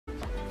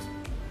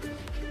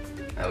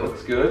That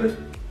looks good.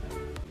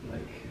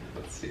 Like,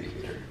 let's see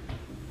here.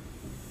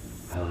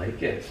 I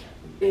like it.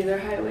 They're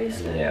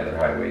high-waisted. Yeah, they're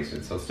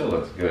high-waisted, so it still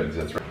looks good.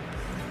 That's right.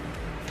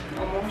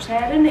 Almost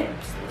had a nip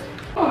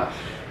slip.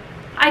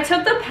 I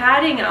took the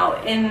padding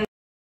out in.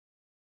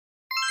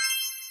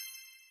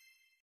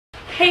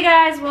 Hey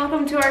guys,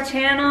 welcome to our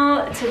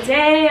channel.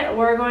 Today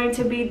we're going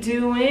to be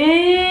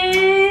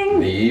doing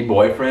the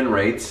boyfriend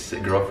rates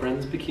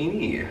girlfriend's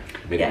bikini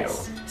video.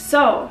 Yes.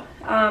 So,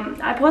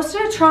 I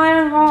posted a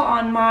try-on haul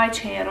on my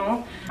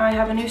channel. I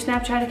have a new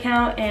Snapchat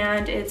account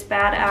and it's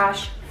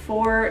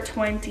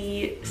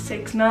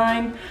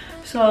badash42069.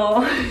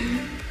 So,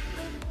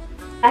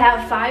 I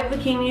have 5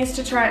 bikinis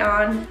to try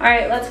on. All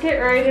right, let's get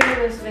right into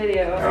this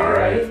video. Are you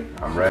ready?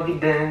 I'm ready. Look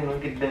it down,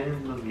 look it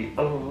down, look it.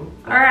 Oh.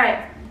 All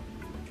right,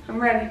 I'm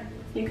ready.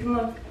 You can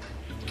look.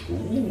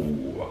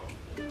 Ooh.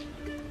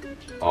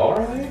 All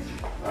right,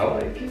 I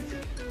like it.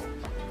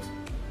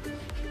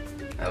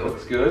 That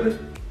looks good.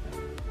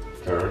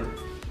 Turn.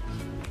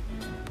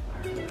 I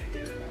like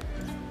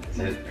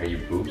it. Are your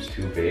boobs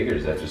too big, or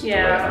is that just the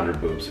way under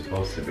boobs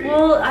supposed to be?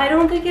 Well, I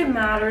don't think it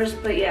matters,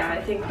 but yeah, I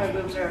think my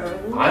boobs are a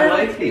little. I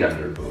like the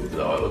under boobs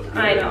though. It looks good.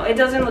 I know, it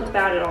doesn't look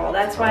bad at all.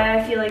 That's why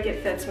I feel like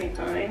it fits me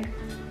fine.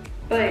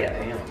 But yeah.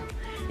 Damn.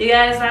 You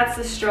guys, that's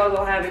the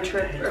struggle having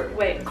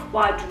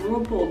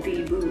quadruple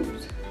D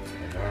boobs.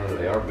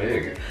 They are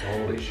big.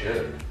 Holy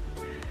shit.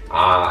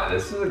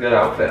 This is a good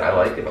outfit. I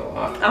like it a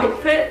lot.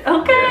 Outfit?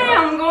 Okay, yeah.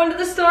 I'm going to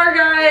the store,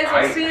 guys.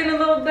 I'll see you in a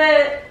little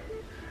bit.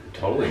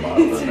 Totally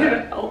modeling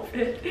that.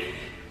 Outfit.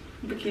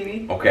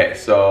 Bikini. Okay,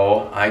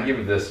 so I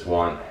give this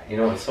one, you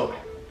know, it's so...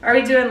 Are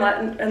we doing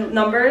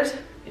numbers?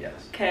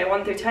 Yes. Okay,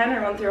 1 through 10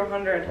 or 1 through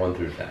 100? 1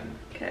 through 10.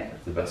 Okay.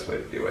 That's the best way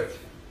to do it.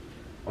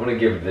 I'm gonna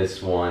give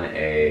this one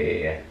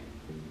a...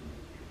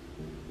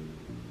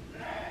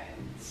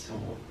 I'm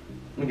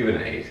gonna give it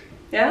an 8.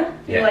 Yeah?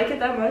 You like it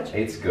that much?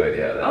 8's good,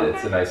 yeah. Okay.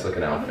 It's a nice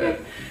looking outfit.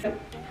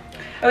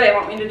 Okay,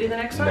 want me to do the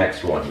next one?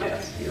 Next one,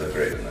 yes. You look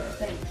great in that.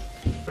 Thanks.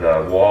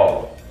 The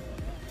wall.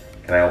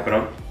 Can I open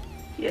them?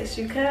 Yes,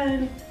 you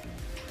can.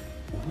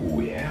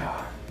 Ooh,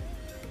 yeah.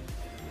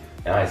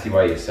 Now I see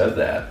why you said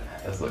that.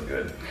 That does look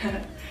good.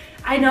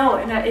 I know,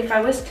 and if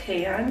I was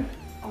tan,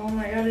 oh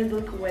my god, it'd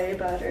look way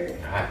better.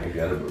 I think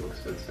the other boobs,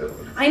 but still.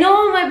 I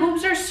know, my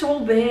boobs are so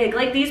big.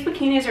 Like, these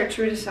bikinis are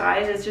true to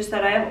size. It's just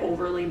that I have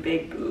overly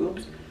big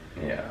boobs.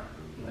 Yeah,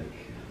 like,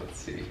 let's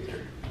see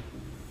here.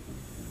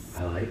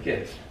 I like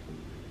it.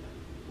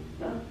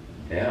 Oh.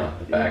 Yeah,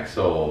 the back's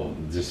so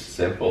just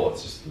simple.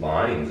 It's just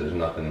lines. There's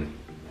nothing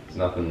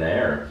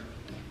there.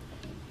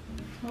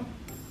 Oh. God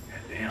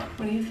damn.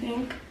 What do you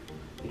think?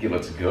 I think it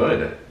looks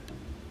good.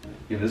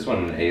 Give this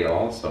one an 8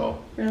 also.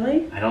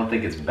 Really? I don't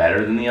think it's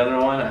better than the other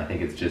one. I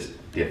think it's just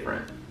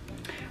different.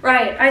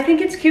 Right. I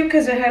think it's cute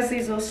because it has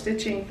these little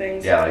stitching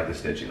things. Yeah, I like the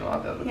stitching a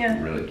lot. That looks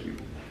really cute.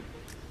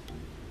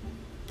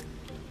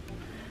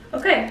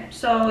 Okay,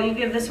 so you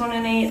give this one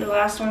an 8. The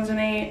last one's an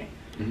 8.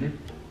 Mm-hmm.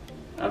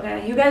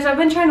 Okay, you guys, I've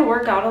been trying to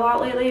work out a lot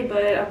lately,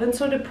 but I've been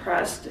so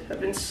depressed. I've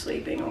been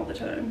sleeping all the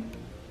time.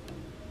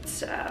 It's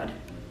sad.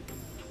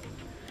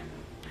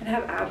 I'd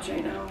have abs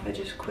right now if I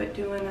just quit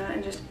doing that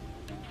and just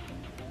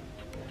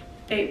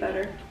ate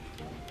better.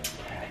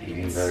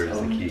 Eating better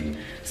is the key.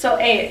 So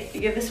 8.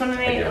 You give this one an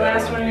 8, the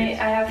last one an 8.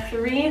 I have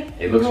 3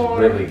 It looks more.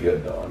 really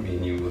good though. I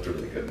mean, you look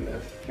really good in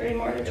this. 3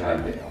 more to try.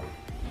 God damn.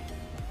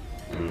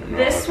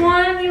 This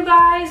one, you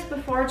guys,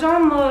 before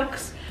John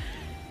looks,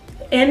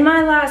 in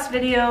my last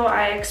video,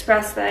 I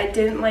expressed that I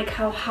didn't like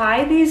how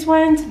high these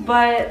went,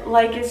 but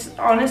like it's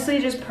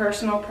honestly just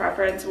personal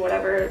preference,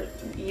 whatever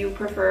you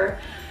prefer.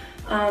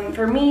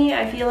 For me,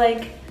 I feel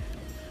like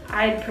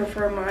I'd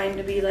prefer mine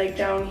to be like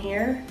down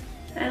here,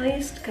 at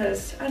least,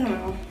 because I don't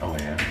know. Oh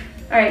yeah.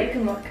 All right, you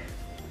can look.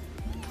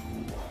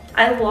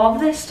 I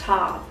love this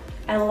top.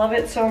 I love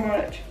it so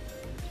much.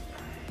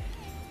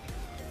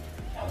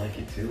 I like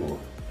it too.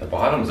 The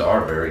bottoms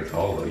are very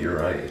tall though, you're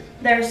right.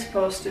 They're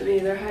supposed to be,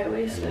 they're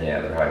high-waisted.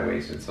 Yeah, they're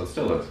high-waisted, so it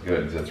still looks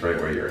good because it's right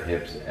where your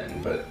hips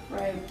end, but...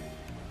 Right.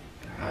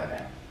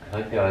 God, I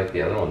like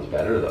the other ones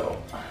better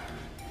though.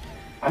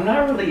 I'm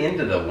not really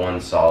into the one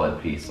solid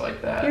piece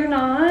like that. You're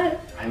not?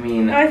 I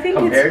mean, I think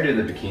compared to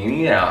the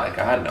bikini, yeah, like,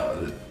 God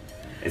no,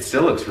 it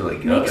still looks really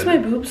good. Makes my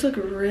boobs look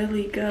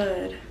really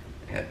good.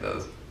 Yeah, it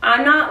does.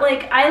 I'm not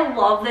like, I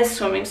love this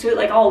swimming suit,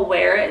 like I'll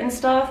wear it and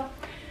stuff,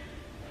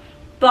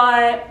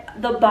 but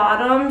the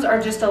bottoms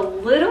are just a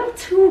little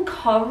too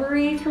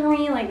covery for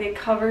me, like they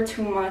cover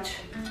too much.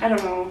 I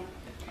don't know.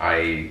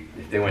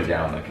 If they went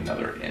down like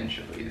another inch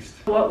at least.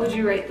 What would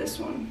you rate this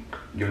one?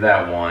 Give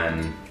that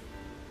one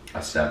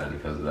a 7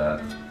 because of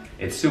that.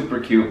 It's super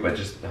cute, but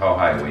just how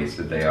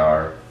high-waisted they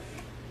are.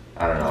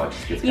 I don't know, it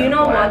just gets kind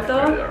of bland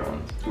compared to the other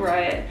ones.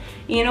 Right.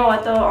 You know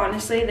what though,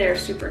 honestly, they're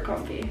super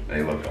comfy.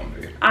 They look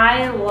comfy.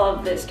 I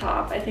love this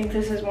top. I think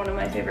this is one of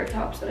my favorite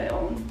tops that I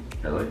own.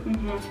 Really?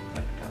 Mm-hmm. I like the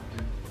top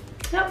too.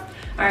 Yep.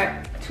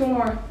 Alright, 2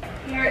 more.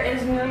 Here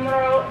is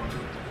numero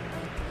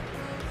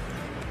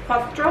 4.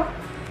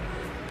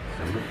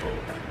 Number 4.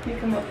 You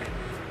can look.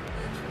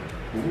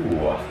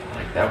 Ooh, I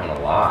like that one a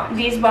lot.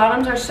 These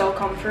bottoms are so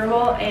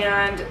comfortable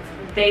and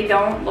they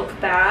don't look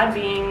bad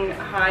being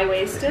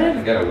high-waisted.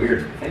 They got a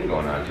weird thing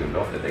going on to them,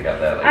 don't they? They got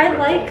that like I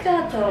like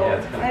that though. Yeah,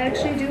 it's kinda I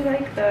actually cool. do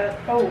like that.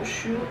 Oh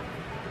shoot.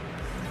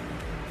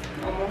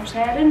 Almost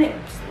had a nip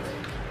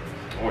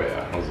slip. Oh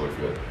yeah, those look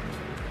good.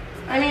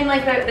 I mean,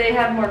 like they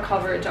have more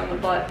coverage on the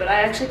butt, but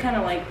I actually kind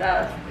of like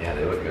that. Yeah,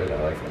 they look good.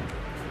 I like them.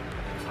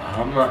 I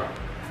don't know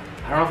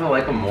if I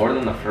like them more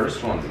than the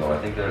first ones though. I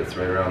think that it's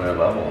right around their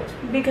level.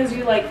 Because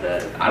you like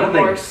the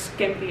more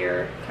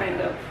skimpier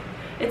kind of.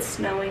 It's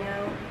snowing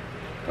out.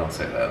 Don't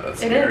say that. That's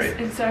scary. It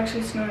is. It's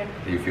actually snowing.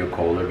 Do you feel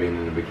colder being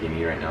in a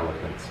bikini right now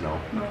looking at the snow?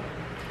 No.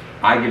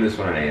 I give this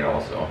one an 8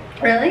 also.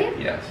 Really?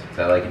 Yes.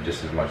 So I like it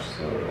just as much as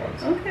the other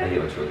ones. Okay. I think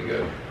it looks really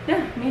good.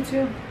 Yeah, me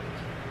too.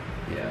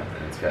 Yeah,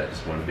 and it's got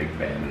just one big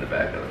band in the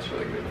back that looks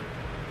really good.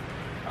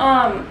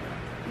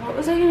 What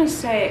was I gonna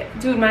say?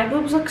 Dude, my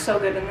boobs look so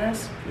good in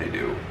this. They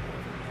do.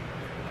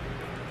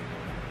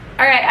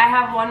 Alright, I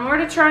have one more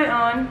to try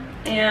on,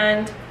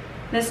 and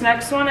this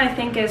next one I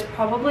think is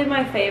probably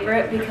my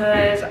favorite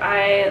because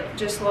I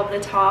just love the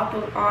top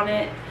on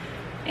it.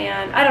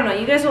 And I don't know,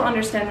 you guys will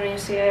understand when you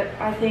see it.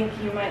 I think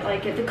you might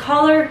like it. The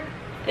color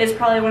is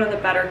probably one of the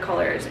better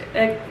colors.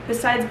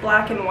 Besides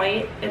black and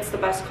white, it's the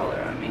best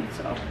color on me,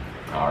 so.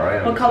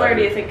 Alright, what color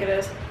do you think it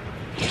is?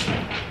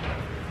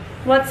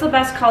 What's the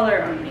best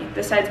color on me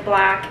besides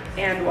black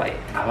and white?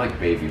 I like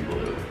baby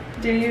blue.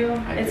 Do you?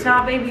 It's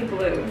not baby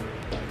blue.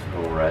 A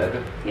little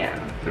red? Yeah.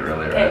 Is it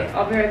really red? Hey,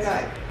 I'll be right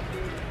back.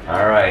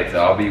 Alright,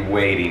 so I'll be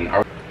waiting.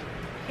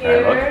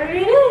 Here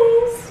it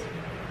is.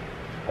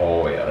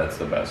 Oh yeah, that's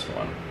the best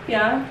one.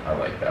 Yeah? I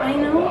like that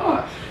one a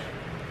lot.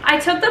 I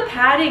took the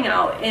padding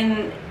out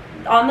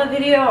on the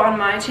video on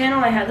my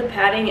channel. I had the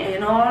padding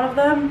in a lot of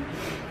them.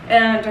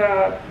 And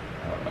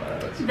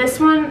this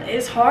one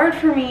is hard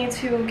for me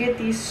to get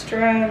these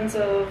strands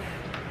of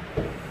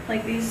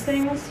like these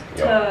things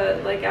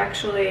to like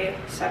actually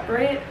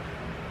separate.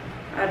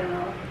 I don't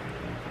know.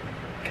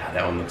 God,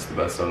 that one looks the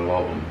best out of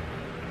all of them.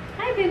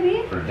 Hi,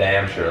 baby. For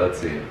damn sure. Let's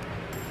see.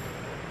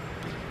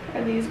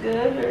 Are these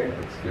good or?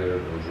 Looks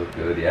good. Those look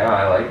good. Yeah,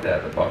 I like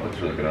that. The butt looks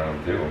really good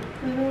on them too.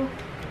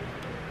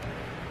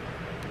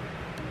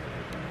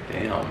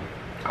 Damn.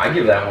 I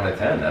give that one a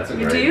 10. That's a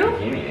great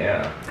bikini.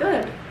 Yeah.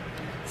 Good.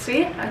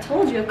 See, I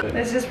told you.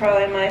 This is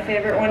probably my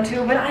favorite one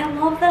too, but I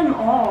love them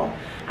all.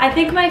 I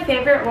think my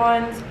favorite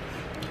ones,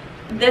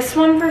 this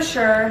one for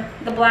sure,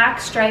 the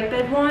black striped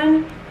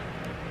one,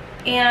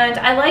 and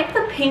I like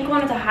the pink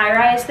one with the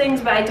high-rise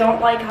things, but I don't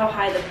like how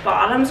high the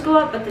bottoms go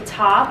up, but the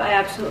top I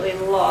absolutely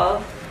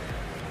love.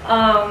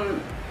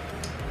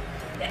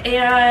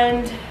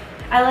 And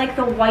I like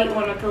the white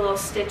one with the little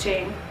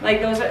stitching. Like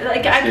those are,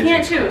 like I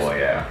can't choose. Cool,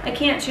 yeah. I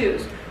can't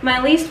choose.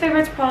 My least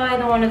favorite's probably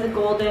the one with the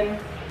golden,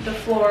 the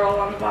floral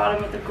on the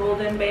bottom with the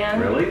golden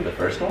band. Really? The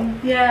first one?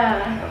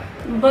 Yeah.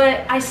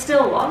 But I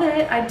still love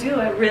it. I do.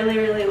 I really,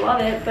 really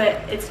love it,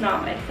 but it's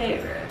not my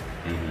favorite.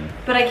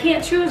 But I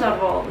can't choose out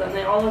of all of them.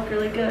 They all look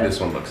really good. This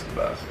one looks the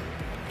best.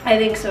 I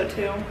think so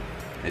too.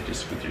 It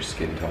just, with your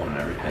skin tone and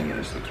everything, it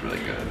just looks really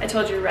good. I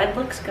told you, red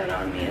looks good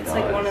on me. It's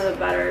like one of the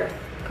better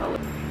colors.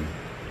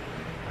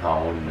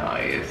 How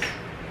nice.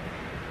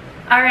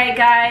 Alright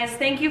guys,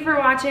 thank you for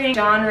watching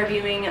John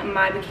reviewing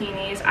my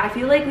bikinis. I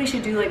feel like we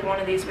should do like one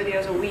of these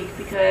videos a week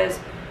because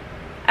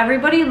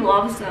everybody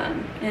loves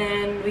them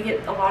and we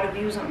get a lot of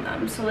views on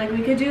them. So like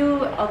we could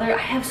do I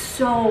have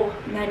so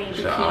many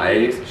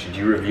bikinis. Should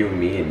you review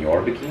me in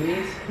your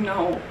bikinis?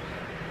 No.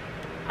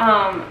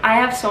 I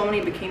have so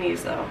many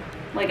bikinis though.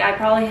 Like I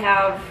probably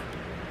have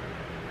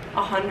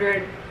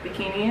 100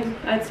 bikinis.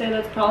 I'd say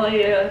that's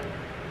probably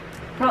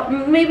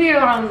maybe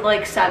around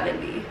like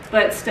 70,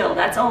 but still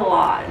that's a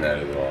lot. That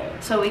is a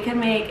lot. So we can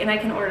make, and I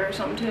can order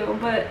some too,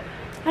 but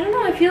I don't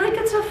know, I feel like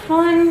it's a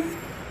fun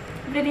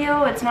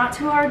video. It's not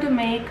too hard to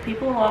make.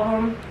 People love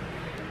them.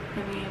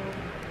 I mean,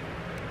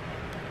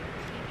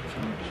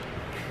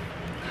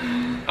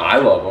 I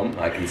love them.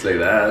 I can say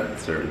that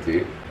with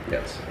certainty.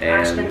 Yes.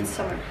 And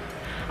summer.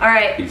 All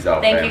right. Peace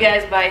out. Thank you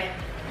guys. Bye.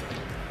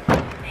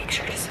 Make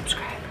sure to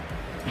subscribe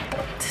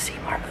to see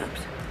more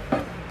boobs.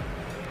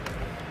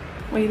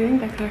 What are you doing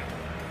back there?